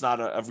reasonable. It's not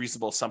a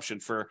reasonable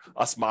assumption for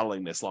us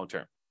modeling this long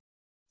term.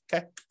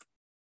 Okay.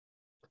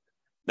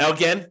 Now,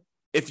 again,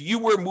 if you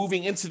were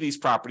moving into these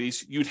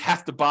properties, you'd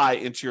have to buy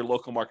into your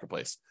local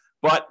marketplace.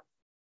 But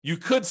you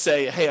could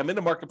say, hey, I'm in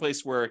a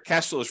marketplace where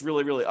cash flow is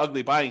really, really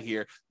ugly buying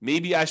here.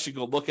 Maybe I should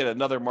go look at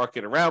another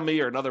market around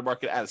me or another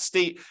market out of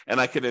state,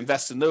 and I could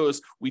invest in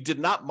those. We did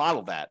not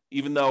model that,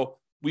 even though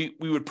we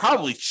would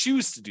probably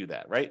choose to do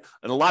that, right?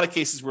 In a lot of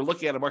cases, we're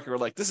looking at a market, we're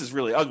like, this is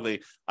really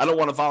ugly. I don't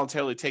want to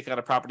voluntarily take on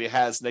a property that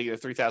has negative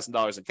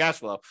 $3,000 in cash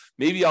flow.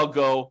 Maybe I'll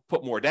go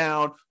put more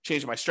down,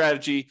 change my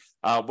strategy,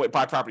 buy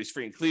properties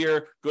free and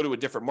clear, go to a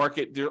different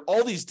market. There are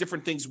all these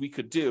different things we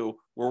could do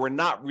where we're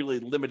not really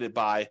limited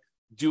by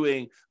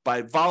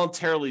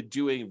voluntarily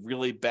doing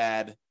really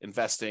bad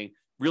investing,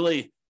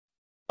 really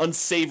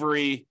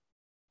unsavory,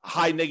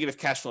 high negative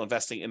cash flow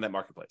investing in that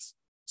marketplace.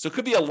 So it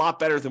could be a lot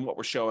better than what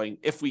we're showing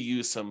if we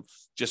use some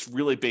just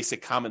really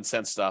basic common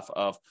sense stuff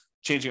of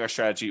changing our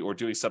strategy or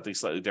doing something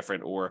slightly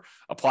different or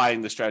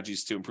applying the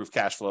strategies to improve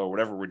cash flow or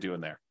whatever we're doing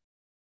there.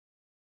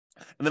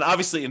 And then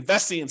obviously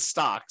investing in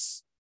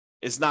stocks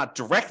is not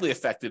directly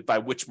affected by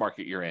which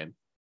market you're in.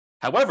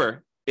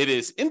 However, it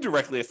is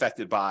indirectly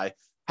affected by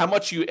how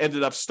much you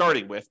ended up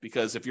starting with,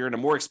 because if you're in a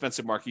more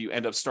expensive market, you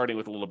end up starting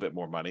with a little bit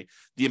more money.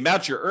 The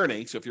amount you're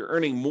earning, so if you're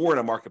earning more in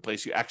a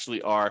marketplace, you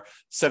actually are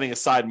setting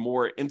aside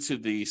more into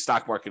the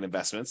stock market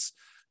investments.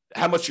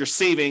 How much you're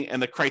saving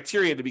and the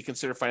criteria to be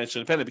considered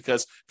financially independent,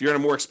 because if you're in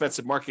a more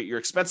expensive market, your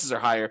expenses are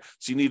higher,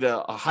 so you need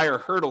a higher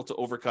hurdle to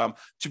overcome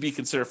to be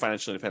considered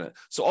financially independent.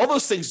 So all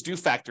those things do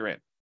factor in.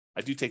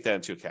 I do take that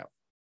into account.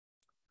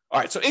 All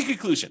right, so in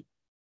conclusion,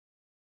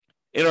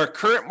 in our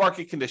current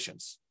market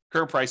conditions,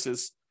 current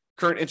prices,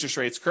 current interest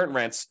rates, current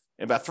rents,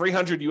 in about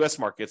 300 U.S.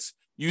 markets,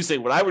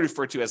 using what I would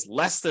refer to as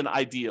less than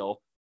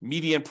ideal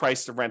median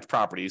price to rent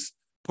properties,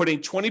 putting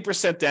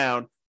 20%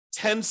 down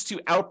tends to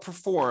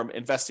outperform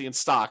investing in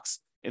stocks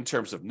in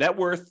terms of net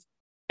worth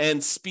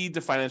and speed to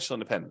financial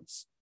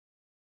independence.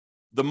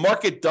 The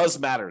market does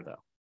matter,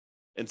 though.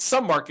 In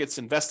some markets,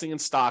 investing in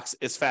stocks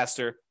is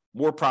faster,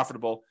 more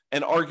profitable,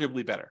 and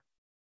arguably better.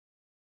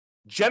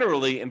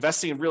 Generally,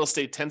 investing in real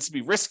estate tends to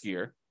be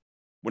riskier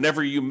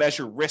whenever you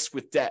measure risk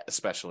with debt,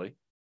 especially.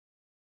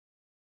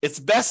 It's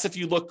best if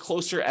you look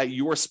closer at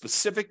your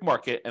specific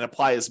market and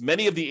apply as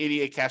many of the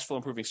 88 cash flow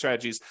improving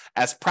strategies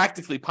as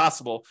practically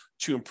possible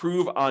to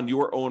improve on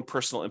your own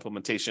personal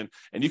implementation.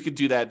 And you can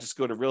do that. Just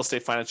go to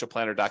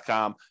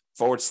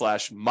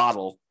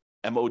realestatefinancialplanner.com/model,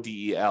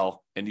 MODEL,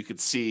 and you can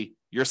see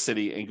your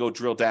city and go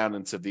drill down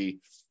into we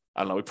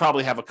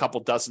probably have a couple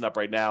dozen up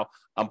right now.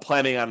 I'm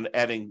planning on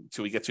adding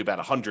till we get to about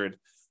 100.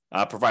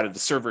 Provided the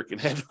server can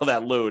handle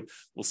that load.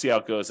 We'll see how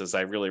it goes as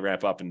I really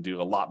ramp up and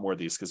do a lot more of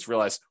these, because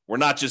realize we're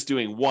not just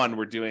doing one,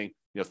 we're doing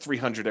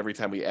 300 every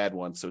time we add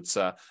one. So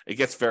it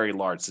gets very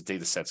large. The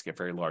data sets get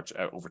very large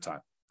over time.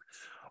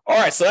 All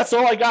right, so that's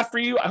all I got for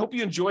you. I hope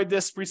you enjoyed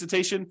this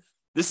presentation.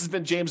 This has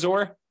been James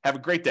Orr. Have a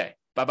great day.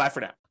 Bye-bye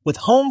for now. With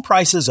home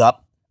prices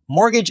up,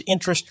 mortgage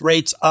interest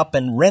rates up,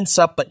 and rents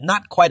up, but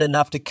not quite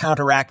enough to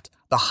counteract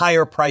the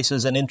higher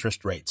prices and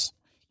interest rates,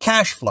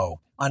 cash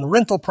flow on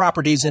rental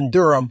properties in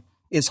Durham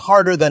is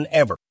harder than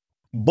ever.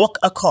 Book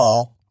a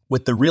call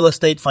with the Real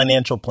Estate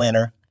Financial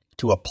Planner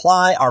to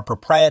apply our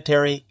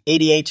proprietary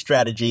 88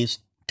 strategies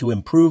to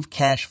improve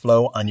cash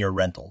flow on your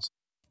rentals.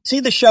 See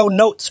the show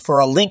notes for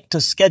a link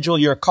to schedule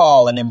your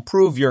call and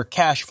improve your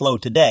cash flow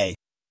today.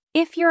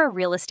 If you're a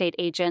real estate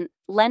agent,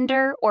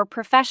 lender, or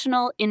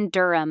professional in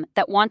Durham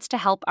that wants to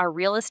help our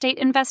real estate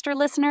investor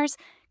listeners,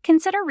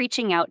 consider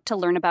reaching out to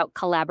learn about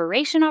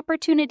collaboration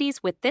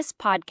opportunities with this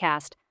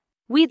podcast.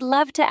 We'd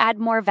love to add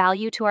more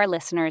value to our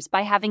listeners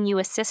by having you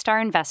assist our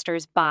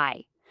investors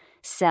buy,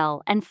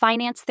 sell, and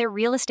finance their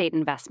real estate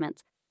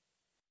investments.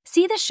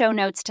 See the show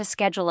notes to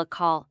schedule a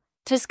call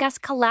to discuss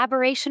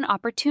collaboration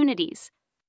opportunities.